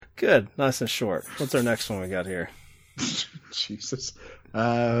Good. Nice and short. What's our next one we got here? Jesus.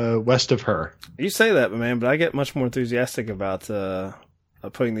 West of Her. You say that, man, but I get much more enthusiastic about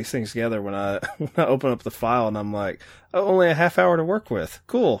putting these things together when I open up the file and I'm like, oh, only a half hour to work with.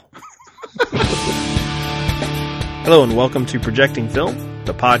 Cool. Hello and welcome to Projecting Film,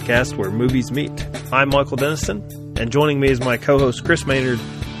 the podcast where movies meet. I'm Michael Denniston, and joining me is my co-host Chris Maynard.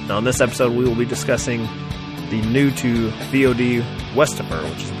 And on this episode, we will be discussing the new to VOD West of Her,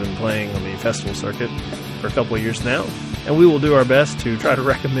 which has been playing on the festival circuit for a couple of years now. And we will do our best to try to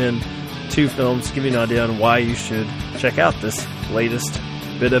recommend two films, give you an idea on why you should check out this latest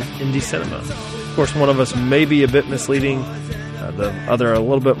bit of indie cinema. Of course, one of us may be a bit misleading, the other a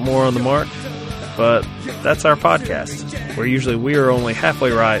little bit more on the mark, but that's our podcast, where usually we are only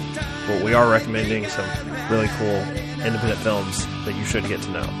halfway right, but we are recommending some really cool independent films that you should get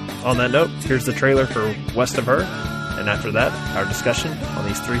to know. On that note, here's the trailer for West of Her, and after that, our discussion on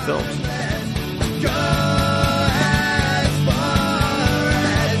these three films.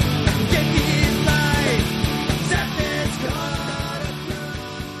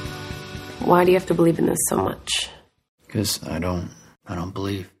 Why do you have to believe in this so much? Because I don't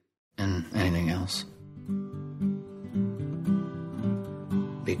believe in anything else.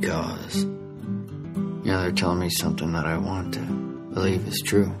 Because, they're telling me something that I want to believe is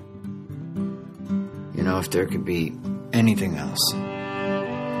true. If there could be anything else,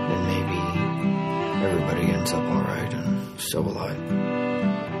 then maybe everybody ends up alright, and so will I.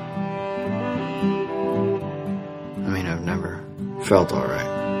 I've never felt alright.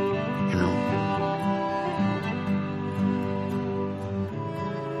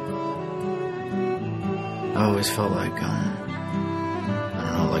 I always felt like,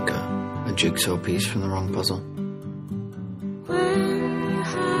 like a jigsaw piece from the wrong puzzle. When you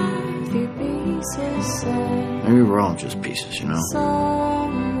have your pieces set, Maybe we're all just pieces,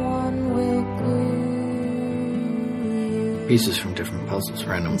 someone will glue you. Pieces from different puzzles,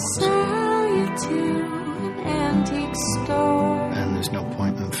 random ones. Sell you to an antique store. And there's no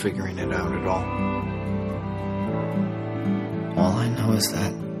point in figuring it out at all. All I know is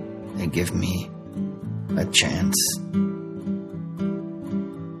that they give me a chance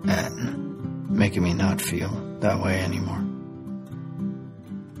at making me not feel that way anymore.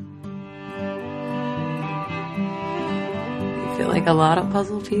 You feel like a lot of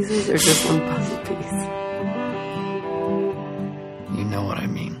puzzle pieces or just one puzzle piece? You know what I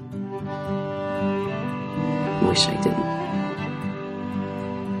mean. Wish I didn't.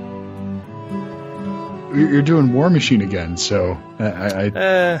 You're doing War Machine again, so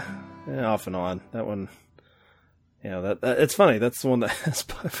Off and on. That one, that it's funny. That's the one that has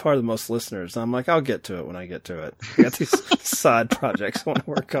by far the most listeners. I'm like, I'll get to it when I get to it. I got these side projects I want to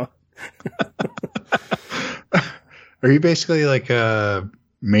work on. Are you basically like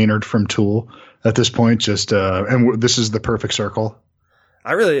Maynard from Tool at this point? Just and this is the Perfect Circle.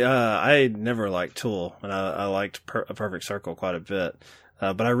 I really, I never liked Tool, and I liked A Perfect Circle quite a bit.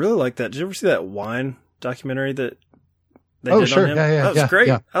 But I really like that. Did you ever see that wine documentary that they did sure. on him? Yeah, that was great.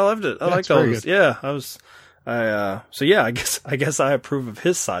 Yeah. I loved it. I liked all those. Yeah, I guess I approve of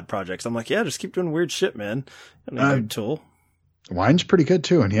his side projects. I'm like, yeah, just keep doing weird shit, man. Tool. Wine's pretty good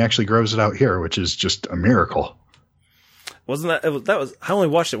too, and he actually grows it out here, which is just a miracle. Wasn't that? That was. I only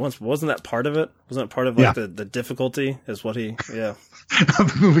watched it once, but wasn't that part of it? Wasn't that part of the difficulty? Is what he? Yeah.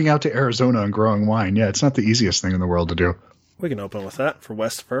 Moving out to Arizona and growing wine. Yeah, it's not the easiest thing in the world to do. We can open with that for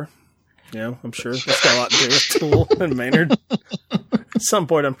West of Her. I'm sure it's got a lot to do with Tool and Maynard. At some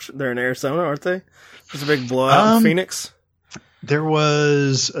point, I'm sure they're in Arizona, aren't they? There's a big blowout in Phoenix. There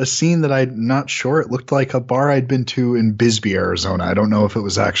was a scene that I'm not sure. It looked like a bar I'd been to in Bisbee, Arizona. I don't know if it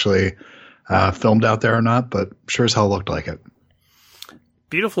was actually filmed out there or not, but sure as hell looked like it.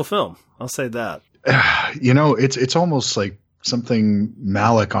 Beautiful film. I'll say that. It's almost like something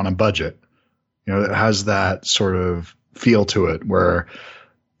Malick on a budget. It has that sort of feel to it where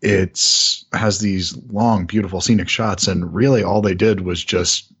it has these long, beautiful scenic shots, and really all they did was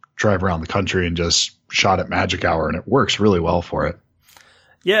just drive around the country and just shot at magic hour, and it works really well for it.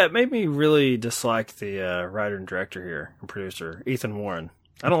 Yeah, it made me really dislike the writer and director here and producer, Ethan Warren.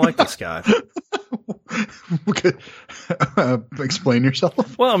 I don't like this guy. Explain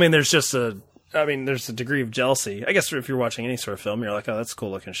yourself. Well, there's there's a degree of jealousy. I guess if you're watching any sort of film, you're like, oh, that's a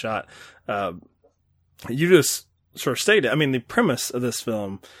cool looking shot. You just sort of stated, the premise of this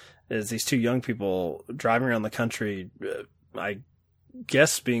film is these two young people driving around the country, I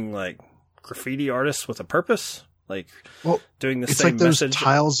guess being like graffiti artists with a purpose, doing the it's same like those message.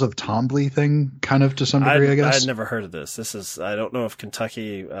 Tiles of Tombly thing, kind of to some degree, I guess. I'd never heard of this. I don't know if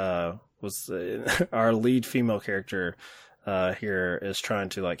Kentucky was our lead female character here is trying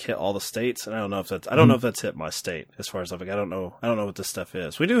to like hit all the states, and I don't know if that's hit my state as far as like I don't know what this stuff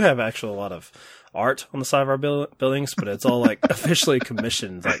is. We do have actually a lot of art on the side of our buildings, but it's all like officially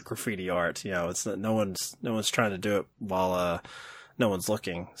commissioned like graffiti art. You know, it's no one's trying to do it while no one's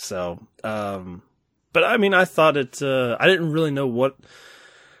looking. So, but I mean, I thought I didn't really know what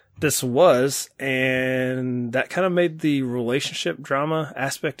this was, and that kind of made the relationship drama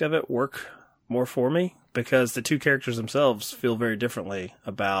aspect of it work more for me, because the two characters themselves feel very differently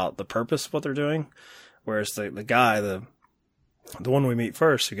about the purpose of what they're doing. Whereas the guy, the one we meet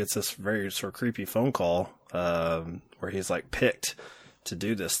first, who gets this very sort of creepy phone call, where he's like picked to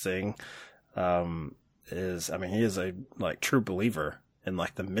do this thing, he is a like true believer in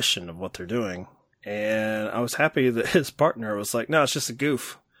like the mission of what they're doing. And I was happy that his partner was like, no, it's just a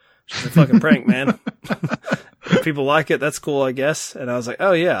goof. It's just a fucking prank, man. If people like it, that's cool, I guess. And I was like,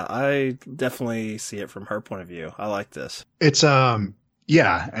 oh yeah, I definitely see it from her point of view. I like this. It's,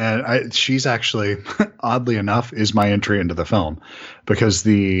 yeah. And she's actually, oddly enough, is my entry into the film, because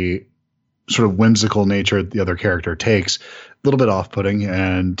the sort of whimsical nature the other character takes, a little bit off-putting,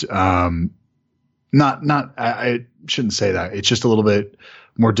 and, I shouldn't say that. It's just a little bit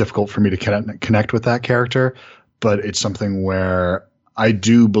more difficult for me to connect with that character, but it's something where I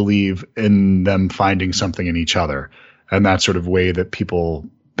do believe in them finding something in each other, and that sort of way that people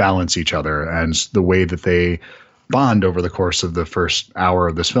balance each other and the way that they bond over the course of the first hour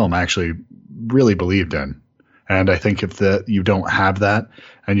of this film, I actually really believed in. And I think if you don't have that,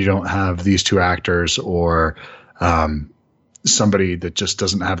 and you don't have these two actors, or somebody that just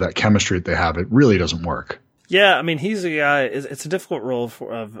doesn't have that chemistry that they have, it really doesn't work. Yeah, I mean, he's a guy. It's a difficult role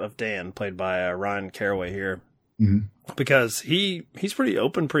of Dan, played by Ryan Caraway here, because he's pretty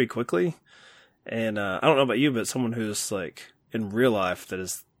open pretty quickly, and I don't know about you, but someone who's like in real life that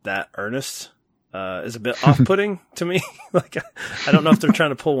is that earnest is a bit off-putting to me. Like, I don't know if they're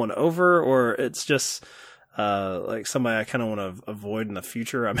trying to pull one over, or it's just like somebody I kind of want to avoid in the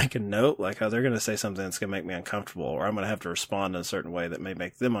future. I make a note, like, oh, they're going to say something that's going to make me uncomfortable, or I'm going to have to respond in a certain way that may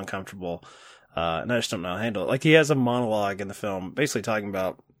make them uncomfortable. And I just don't know how to handle it. Like, he has a monologue in the film basically talking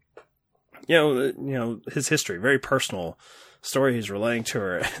about, you know, his history, very personal story he's relaying to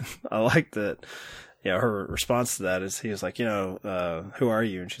her. And I like that, you know, her response to that is, he was like, you know, who are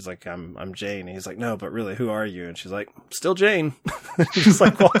you? And she's like, I'm Jane. And he's like, no, but really, who are you? And she's like, still Jane. She just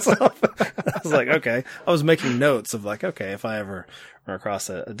like walks off. I was like, okay. I was making notes of like, okay, if I ever run across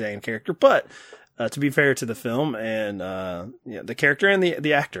a Dane character, but to be fair to the film and you know, the character and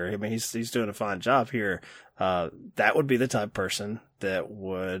the actor, I mean, he's doing a fine job here. That would be the type of person that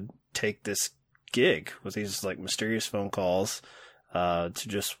would take this gig with these like mysterious phone calls to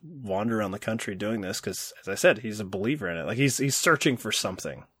just wander around the country doing this, because, as I said, he's a believer in it. Like, he's searching for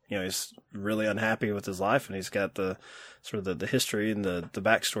something. You know, he's really unhappy with his life, and he's got the sort of the history and the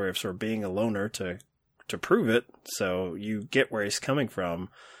backstory of sort of being a loner to prove it. So you get where he's coming from.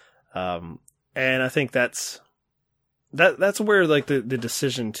 And I think that's where like the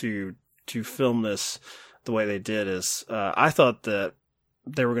decision to film this the way they did is, I thought that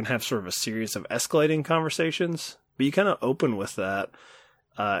they were going to have sort of a series of escalating conversations, but you kind of open with that,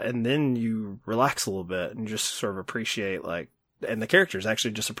 and then you relax a little bit and just sort of appreciate, like, and the characters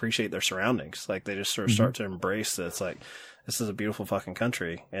actually just appreciate their surroundings. Like, they just sort of start to embrace that it's like, this is a beautiful fucking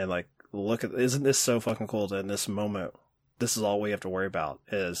country, and like, isn't this so fucking cool that in this moment, this is all we have to worry about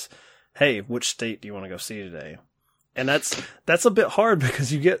is, hey, which state do you want to go see today? And that's a bit hard,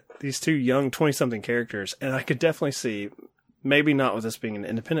 because you get these two young 20-something characters, and I could definitely see, maybe not with this being an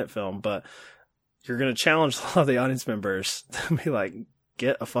independent film, but you're going to challenge a lot of the audience members to be like,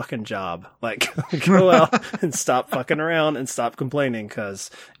 get a fucking job. Like, go out and stop fucking around and stop complaining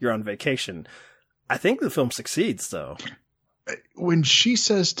because you're on vacation. I think the film succeeds, though. When she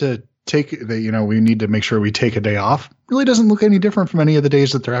says to take the, you know, we need to make sure we take a day off, really doesn't look any different from any of the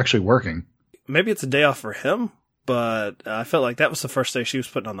days that they're actually working. Maybe it's a day off for him, but I felt like that was the first day she was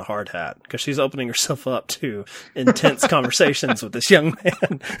putting on the hard hat, because she's opening herself up to intense conversations with this young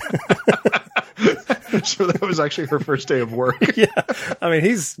man. So that was actually her first day of work. Yeah. I mean,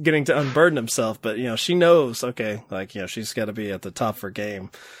 he's getting to unburden himself, but, you know, she knows, okay, like, you know, she's got to be at the top of her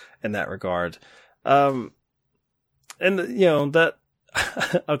game in that regard. And, you know, that,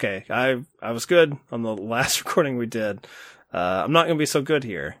 okay, I was good on the last recording we did. I'm not going to be so good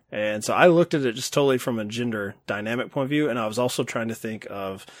here. And so I looked at it just totally from a gender dynamic point of view. And I was also trying to think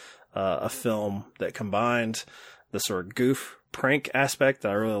of a film that combined the sort of goof prank aspect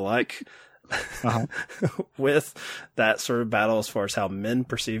that I really like with that sort of battle as far as how men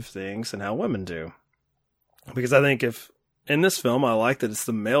perceive things and how women do. Because I think if in this film, I like that it's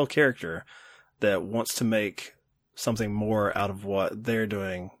the male character that wants to make something more out of what they're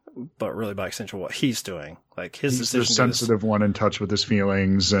doing, but really by extension what he's doing. Like his He's the decision. sensitive one, in touch with his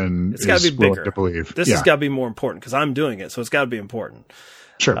feelings, and It's got to is be willing bigger. to believe. This has got to be more important because I'm doing it, so it's got to be important.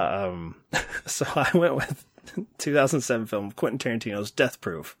 Sure. So I went with 2007 film Quentin Tarantino's Death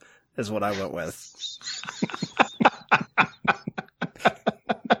Proof is what I went with.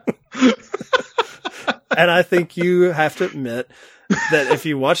 And I think you have to admit that if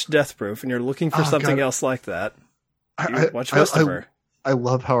you watch Death Proof and you're looking for something God. else like that, I watch Westiver. I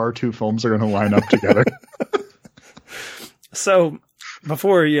love how our two films are going to line up together. So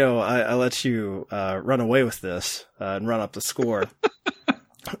before, I let you run away with this and run up the score.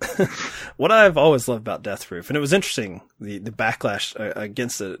 What I've always loved about Death Proof, and it was interesting, the backlash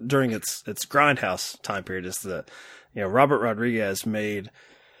against it during its Grindhouse time period, is that Robert Rodriguez made,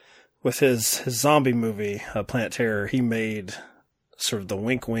 with his zombie movie Planet Terror, he made sort of the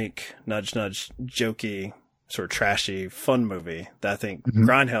wink wink, nudge nudge, jokey, sort of trashy, fun movie that I think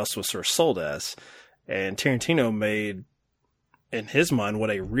Grindhouse was sort of sold as, and Tarantino made, in his mind,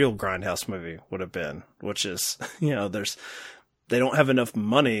 what a real Grindhouse movie would have been, which is they don't have enough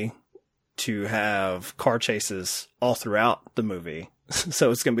money to have car chases all throughout the movie.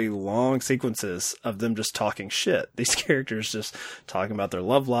 So it's going to be long sequences of them just talking shit. These characters just talking about their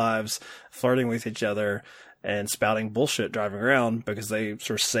love lives, flirting with each other, and spouting bullshit driving around because they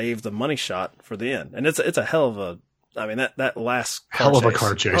sort of save the money shot for the end. And it's a hell of a, that last car Hell chase. of a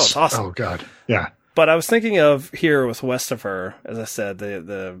car chase. Oh, it's awesome. Oh, God. Yeah. But I was thinking of here with Westiver, as I said,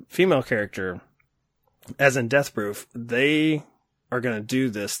 the female character, as in Death Proof, they are going to do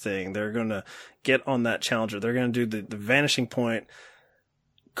this thing. They're going to get on that Challenger. They're going to do the Vanishing Point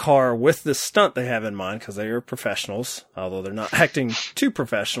car with the stunt they have in mind, because they are professionals, although they're not acting too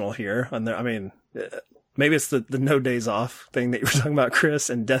professional here. And maybe it's the no days off thing that you were talking about, Chris,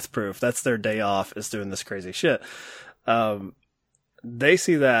 and Death Proof. That's their day off, is doing this crazy shit. They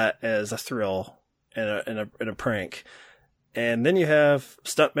see that as a thrill and a prank. And then you have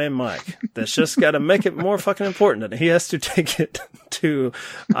Stuntman Mike that's just got to make it more fucking important. And he has to take it to,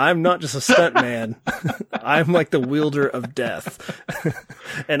 I'm not just a stuntman. I'm like the wielder of death.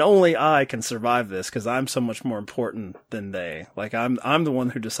 And only I can survive this because I'm so much more important than they. Like I'm the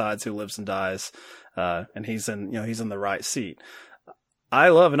one who decides who lives and dies. And he's in the right seat. I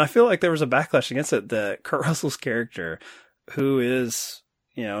love, and I feel like there was a backlash against it, that Kurt Russell's character, who is,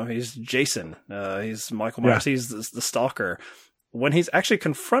 he's Jason. He's Michael Myers. Yeah. He's the stalker. When he's actually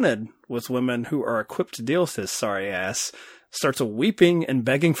confronted with women who are equipped to deal with his sorry ass, starts weeping and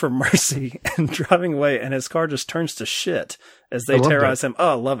begging for mercy and driving away, and his car just turns to shit as they terrorize him.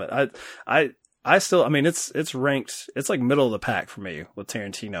 Oh, I love it. I still, it's ranked, it's like middle of the pack for me with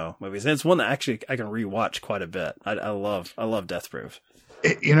Tarantino movies. And it's one that actually I can rewatch quite a bit. I love Death Proof.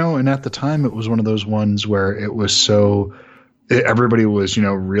 And at the time it was one of those ones where it was everybody was,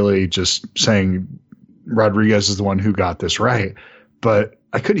 really just saying Rodriguez is the one who got this right. But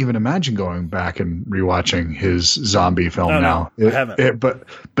I couldn't even imagine going back and rewatching his zombie film now. No, I haven't.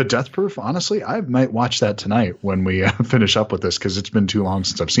 But Death Proof, honestly, I might watch that tonight when we finish up with this, because it's been too long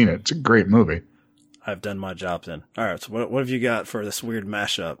since I've seen it. It's a great movie. I've done my job then. All right. So what have you got for this weird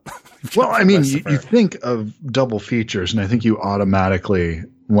mashup? Well, you think of double features, and I think you automatically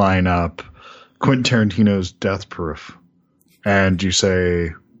line up Quentin Tarantino's Death Proof. And you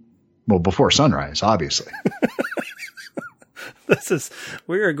say, well, Before Sunrise, obviously.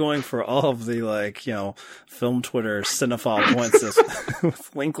 We are going for all of the film Twitter cinephile points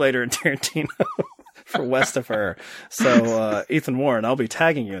with Linklater and Tarantino for Westiver. So, Ethan Warren, I'll be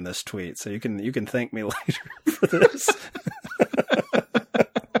tagging you in this tweet, so you can thank me later for this.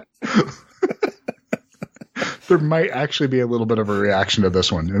 There might actually be a little bit of a reaction to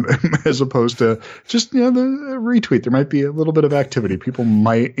this one, as opposed to just the retweet. There might be a little bit of activity. People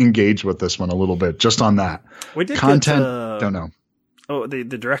might engage with this one a little bit, just on that. We did content. Don't know. Oh, the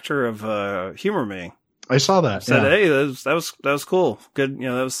director of Humor Me. I saw that. Said, hey, that was cool. Good,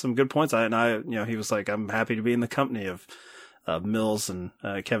 that was some good points. He was like, I'm happy to be in the company of Mills and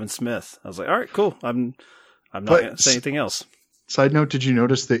Kevin Smith. I was like, all right, cool. I'm not going to say anything else. Side note, did you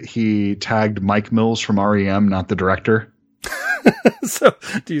notice that he tagged Mike Mills from REM, not the director? So,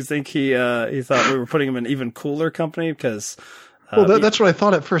 do you think he thought we were putting him in even cooler company? Because that's what I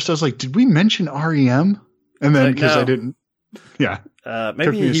thought at first. I was like, did we mention REM? And then because I didn't. Yeah.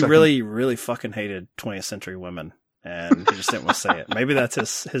 Maybe he really, really fucking hated 20th Century Women, and he just didn't want to say it. Maybe that's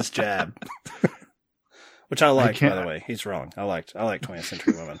his jab, which I liked, by the way. He's wrong. I liked 20th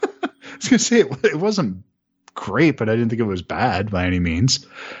Century Women. I was gonna say it wasn't great, but I didn't think it was bad by any means.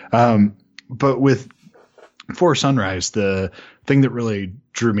 But with Before Sunrise, the thing that really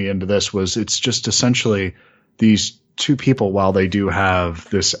drew me into this was it's just essentially these two people, while they do have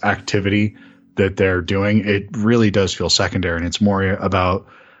this activity that they're doing, it really does feel secondary, and it's more about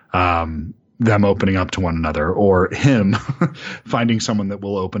them opening up to one another, or him finding someone that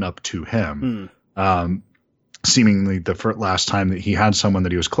will open up to him. Seemingly the last time that he had someone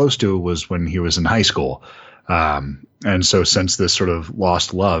that he was close to was when he was in high school. And so since this sort of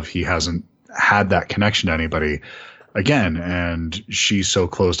lost love, he hasn't had that connection to anybody again. And she's so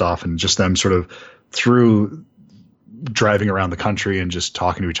closed off, and just them sort of through driving around the country and just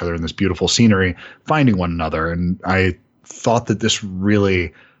talking to each other in this beautiful scenery, finding one another. And I thought that this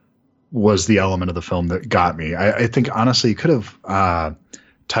really was the element of the film that got me. I think honestly, you could have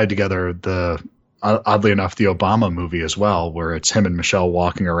tied together oddly enough, the Obama movie as well, where it's him and Michelle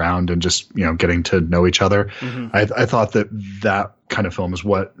walking around and just, getting to know each other. Mm-hmm. I thought that kind of film is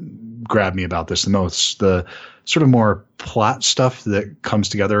what grabbed me about this the most. The sort of more plot stuff that comes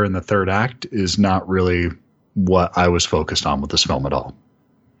together in the third act is not really what I was focused on with this film at all.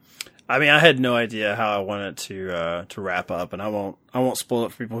 I mean, I had no idea how I wanted to wrap up, and I won't spoil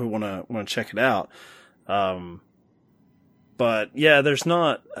it for people who want to check it out. But yeah, there's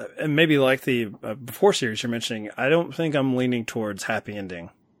not, and maybe like the Before series you're mentioning, I don't think I'm leaning towards happy ending,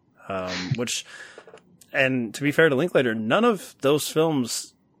 which, and to be fair to Linklater, none of those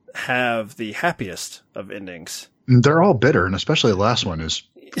films have the happiest of endings. They're all bitter, and especially the last one is.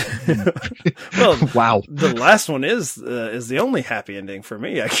 Well, wow. The last one is the only happy ending for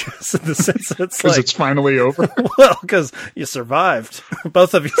me, I guess, in the sense that it's like it's finally over. Well, because you survived,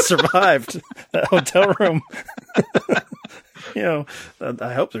 both of you survived that hotel room.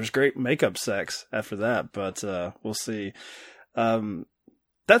 I hope there's great makeup sex after that, but we'll see.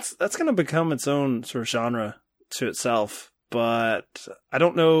 That's going to become its own sort of genre to itself. But I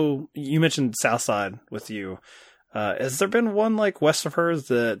don't know. You mentioned Southside with you. Has there been one like West of Hers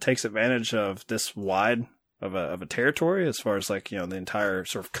that takes advantage of this wide of a territory as far as like, the entire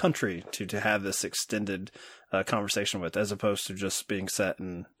sort of country to have this extended conversation with, as opposed to just being set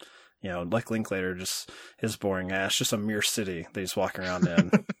in, like Linklater, just his boring ass, just a mere city that he's walking around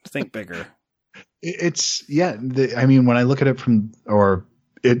in. Think bigger. When I look at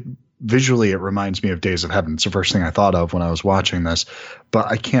it visually, it reminds me of Days of Heaven. It's the first thing I thought of when I was watching this, but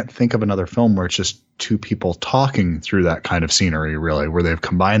I can't think of another film where it's just two people talking through that kind of scenery, really, where they've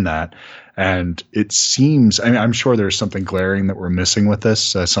combined that. And it seems, I'm sure there's something glaring that we're missing with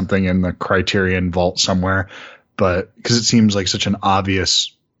this, something in the Criterion vault somewhere, but because it seems like such an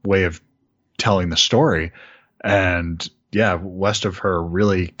obvious way of telling the story. And yeah, West of Her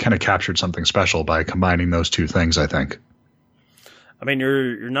really kind of captured something special by combining those two things, I think. I mean,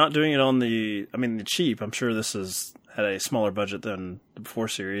 you're not doing it on the cheap. I'm sure this had a smaller budget than the Before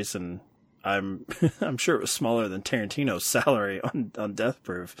series, and I'm sure it was smaller than Tarantino's salary on Death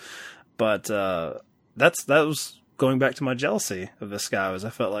Proof. But that was going back to my jealousy of this guy. I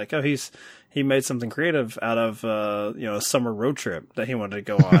felt like, he made something creative out of a summer road trip that he wanted to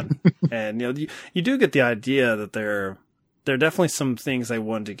go on, and you do get the idea that there are definitely some things they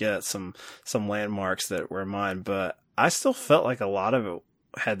wanted to get, some landmarks that were in mind, but I still felt like a lot of it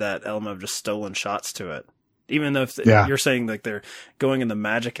had that element of just stolen shots to it. Even though you're saying like they're going in the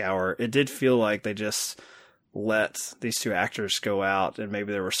magic hour, it did feel like they just let these two actors go out, and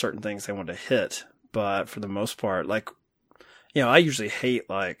maybe there were certain things they wanted to hit. But for the most part, like, I usually hate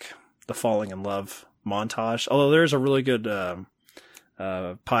like the falling in love montage. Although there's a really good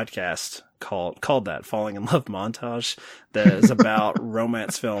podcast called that Falling in Love Montage that is about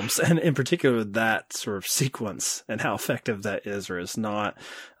romance films, and in particular that sort of sequence and how effective that is or is not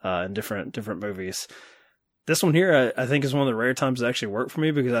in different movies. This one here, I think, is one of the rare times it actually worked for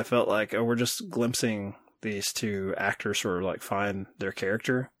me, because I felt like, we're just glimpsing these two actors sort of like find their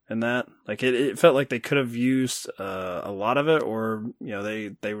character in that. Like it felt like they could have used a lot of it, or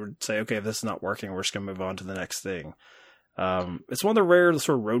they would say, okay, if this is not working, we're just gonna move on to the next thing. It's one of the rare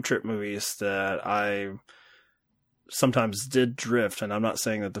sort of road trip movies that I sometimes did drift, and I'm not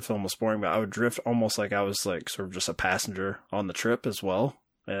saying that the film was boring, but I would drift almost like I was like sort of just a passenger on the trip as well.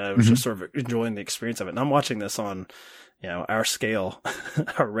 And I was just sort of enjoying the experience of it. And I'm watching this on, our scale,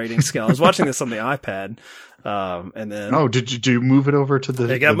 our rating scale. I was watching this on the iPad. And then. Did you move it over to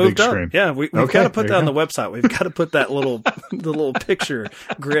the, it got moved big up. screen? Yeah. We've got to put that on the website. We've got to put that the little picture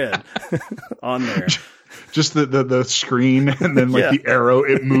grid on there. Just the screen, and then the arrow,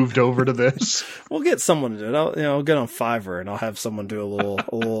 it moved over to this. We'll get someone to do it. I'll get on Fiverr and I'll have someone do a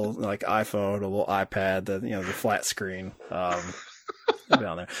little like iPhone, a little iPad, the flat screen. It'll be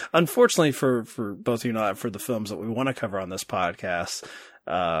on there. Unfortunately for both you and I, for the films that we want to cover on this podcast,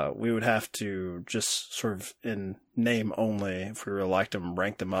 we would have to just sort of in name only, if we really liked them,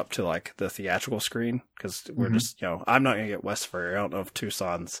 rank them up to like the theatrical screen. Cause we're just, I'm not going to get Westbury. I don't know if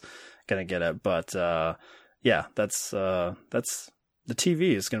Tucson's going to get it, but, yeah, that's the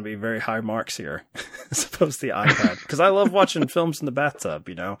TV is going to be very high marks here as opposed to the iPad. Cause I love watching films in the bathtub,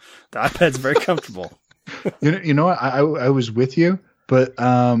 the iPad's very comfortable. You know what? I was with you, but,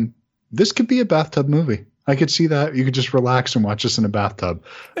 this could be a bathtub movie. I could see that. You could just relax and watch this in a bathtub.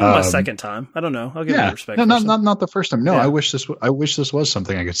 Maybe my second time. I don't know. I'll give it respect. No, not the first time. No, yeah. I wish this was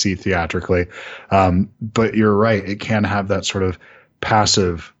something I could see theatrically. But you're right. It can have that sort of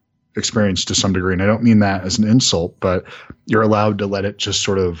passive experience to some degree. And I don't mean that as an insult, but you're allowed to let it just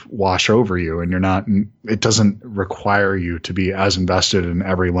sort of wash over you, and it doesn't require you to be as invested in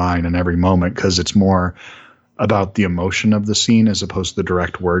every line and every moment, because it's more about the emotion of the scene as opposed to the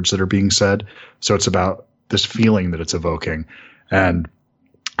direct words that are being said. So it's about this feeling that it's evoking. And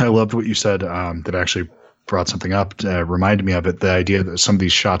I loved what you said, that actually brought something up, reminded me of it, the idea that some of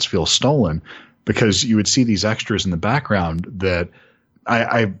these shots feel stolen, because you would see these extras in the background that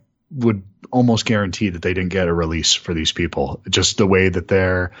I would almost guarantee that they didn't get a release for these people. Just the way that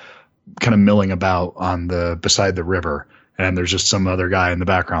they're kind of milling about beside the river, and there's just some other guy in the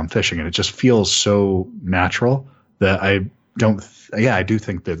background fishing, and it just feels so natural that I do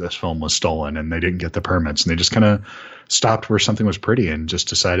think that this film was stolen and they didn't get the permits, and they just kind of stopped where something was pretty and just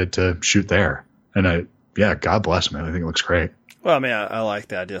decided to shoot there. And God bless them. I think it looks great. Well, I mean, I like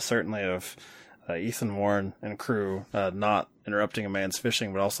the idea certainly of Ethan Warren and crew not interrupting a man's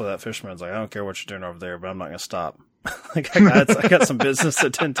fishing, but also that fisherman's like, I don't care what you're doing over there, but I'm not going to stop. Like I got some business to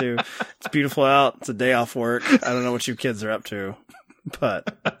attend to. It's beautiful out. It's a day off work. I don't know what you kids are up to,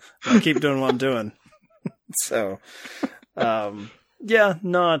 but I keep doing what I'm doing. So, not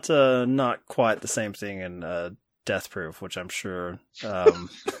quite the same thing in Death Proof, which I'm sure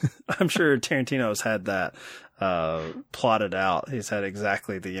Tarantino's had that plotted out. He's had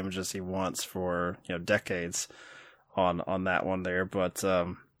exactly the images he wants for decades on that one there. But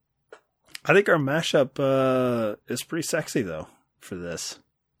I think our mashup is pretty sexy though for this.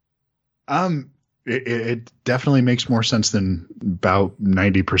 It definitely makes more sense than about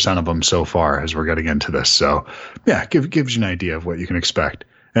 90% of them so far as we're getting into this. So yeah, gives you an idea of what you can expect.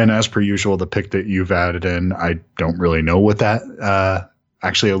 And as per usual, the pick that you've added in, I don't really know what that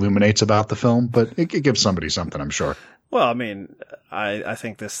actually illuminates about the film, but it gives somebody something, I'm sure. Well, I mean, I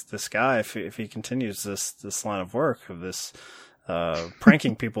think this guy, if he continues this line of work of this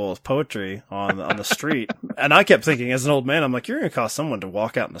pranking people with poetry on the street, and I kept thinking as an old man, I'm like, you're going to cause someone to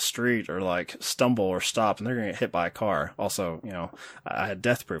walk out in the street or like stumble or stop, and they're going to get hit by a car. Also, I had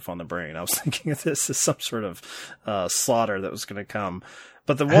Death Proof on the brain. I was thinking of this as some sort of slaughter that was going to come.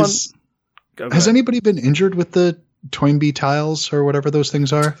 But the has anybody been injured with the Toynbee tiles or whatever those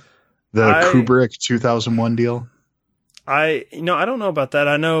things are? The Kubrick 2001 deal? I don't know about that.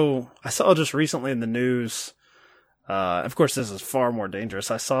 I know I saw just recently in the news. Of course, this is far more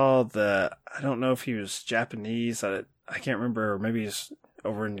dangerous. I saw that, I don't know if he was Japanese. I can't remember. Maybe he's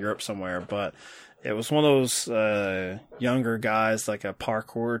over in Europe somewhere, but it was one of those younger guys, like a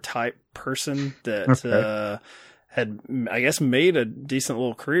parkour type person that had, I guess, made a decent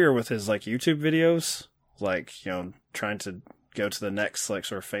little career with his like YouTube videos, like, trying to go to the next like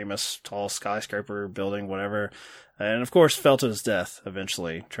sort of famous tall skyscraper building, whatever. And of course fell to his death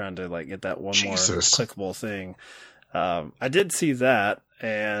eventually, trying to like get that one more clickable thing. I did see that,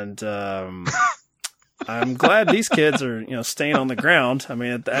 and I'm glad these kids are, staying on the ground. I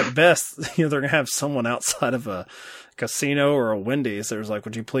mean, at best, they're gonna have someone outside of a casino or a Wendy's that was like,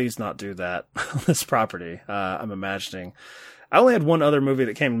 would you please not do that on this property? I'm imagining. I only had one other movie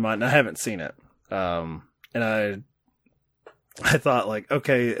that came to mind, and I haven't seen it. And I thought, like,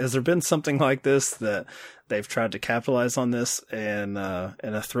 okay, has there been something like this that they've tried to capitalize on this in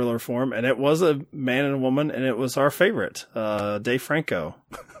a thriller form? And it was a man and a woman, and it was our favorite, Dave Franco.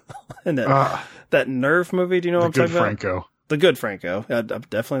 And that Nerve movie, do you know what I'm talking about? Franco. The Good Franco. I'm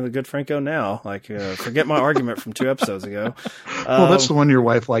definitely the Good Franco now. Like, forget my argument from 2 episodes ago. Well, that's the one your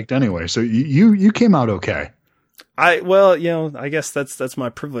wife liked anyway, so you came out okay. I guess that's my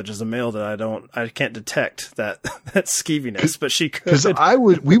privilege as a male, that I can't detect that skeeviness, but she could. Because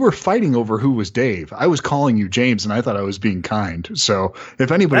we were fighting over who was Dave. I was calling you James, and I thought I was being kind. So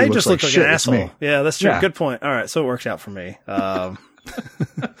if anybody looks like shit, an asshole. It's me. Yeah, that's true. Yeah. Good point. All right, so it worked out for me.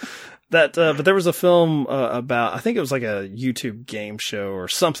 But there was a film about, I think it was like a YouTube game show or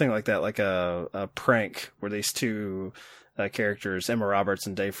something like that, like a prank where these two characters, Emma Roberts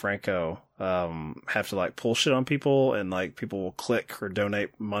and Dave Franco, have to like pull shit on people, and like people will click or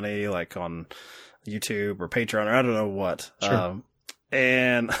donate money like on YouTube or Patreon or I don't know what. Sure.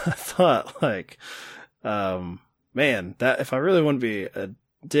 And I thought, like, man, that if I really want to be a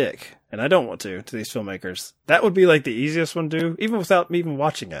dick, and I don't want to these filmmakers, that would be like the easiest one to do, even without me even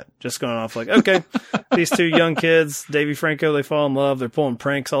watching it. Just going off like, okay, these two young kids, Davey Franco, they fall in love, they're pulling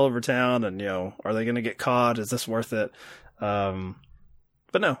pranks all over town, and, you know, are they going to get caught? Is this worth it?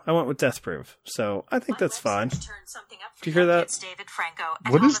 But no, I went with Death Proof, so I think that's fine. Do you hear that? David Franco,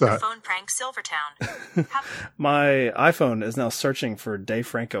 what is that? Phone prank Silvertown. My iPhone is now searching for Dave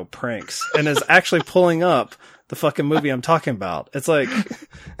Franco pranks and is actually pulling up the fucking movie I'm talking about. It's like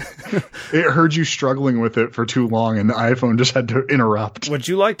it heard you struggling with it for too long, and the iPhone just had to interrupt. Would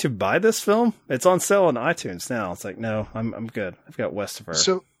you like to buy this film? It's on sale on iTunes now. It's like, no, I'm good. I've got West of Her.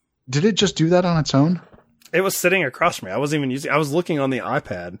 So, did it just do that on its own? It was sitting across from me. I wasn't even using. I was looking on the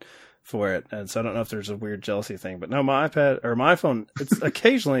iPad for it, and so I don't know if there's a weird jealousy thing. But no, my iPad or my iPhone, it's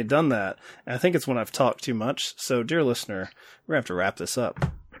occasionally done that, and I think it's when I've talked too much. So, dear listener, we're gonna have to wrap this up.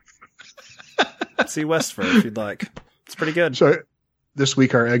 See Westford if you'd like. It's pretty good. So, this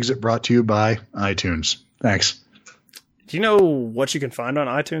week our exit brought to you by iTunes. Thanks. Do you know what you can find on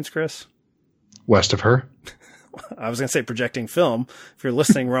iTunes, Chris? West of Her. I was going to say Projecting Film. If you're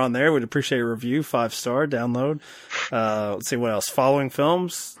listening, we're on there. We'd appreciate a review, 5-star, download. Let's see what else. Following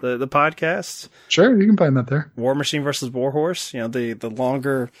Films, the podcast. Sure, you can find that there. War Machine versus Warhorse. You know, the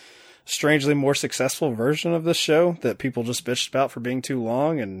longer, strangely more successful version of this show that people just bitched about for being too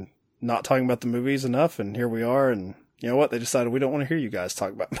long and not talking about the movies enough. And here we are. And you know what? They decided we don't want to hear you guys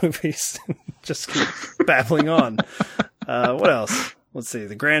talk about movies. Just keep babbling on. What else? Let's see.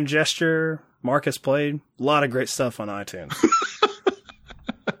 The Grand Gesture. Marcus Played. A lot of great stuff on iTunes.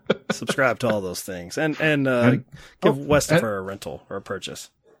 Subscribe to all those things. And give West of Her a rental or a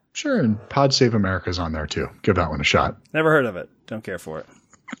purchase. Sure, and Pod Save America's on there too. Give that one a shot. Never heard of it. Don't care for it.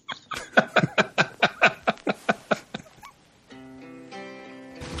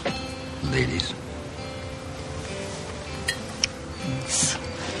 Ladies.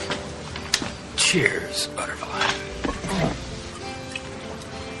 Cheers, Butterfly.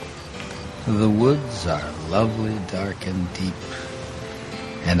 The woods are lovely, dark, and deep,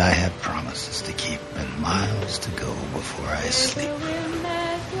 and I have promises to keep and miles to go before I sleep.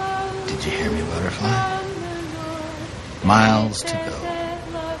 Did you hear me, Butterfly? Miles to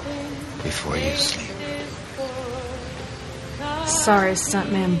go before you sleep. Sorry,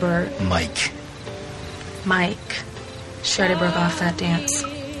 Stuntman Bert. Mike. Shreddy broke off that dance.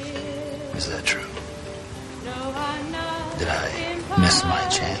 Is that true? Did I miss my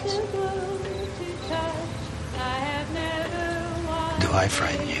chance? Do I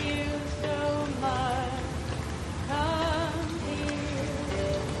frighten you?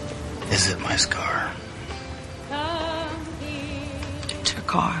 Is it my scar? It's your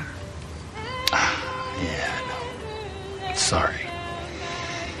car. Yeah, I know. Sorry.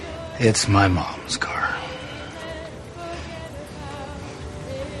 It's my mom's car.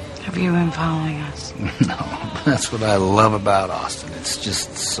 Have you been following us? No, that's what I love about Austin. It's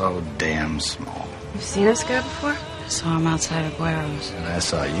just so damn small. You've seen this guy before? I saw him outside of Guero's. And I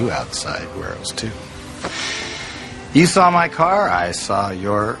saw you outside Guero's, too. You saw my car, I saw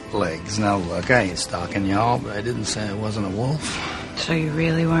your legs. Now, look, I ain't stalking y'all, but I didn't say I wasn't a wolf. So you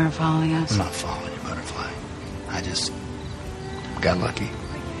really weren't following us? I'm not following you, Butterfly. I just got lucky.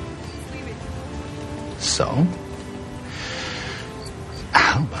 So,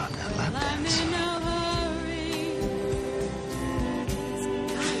 how about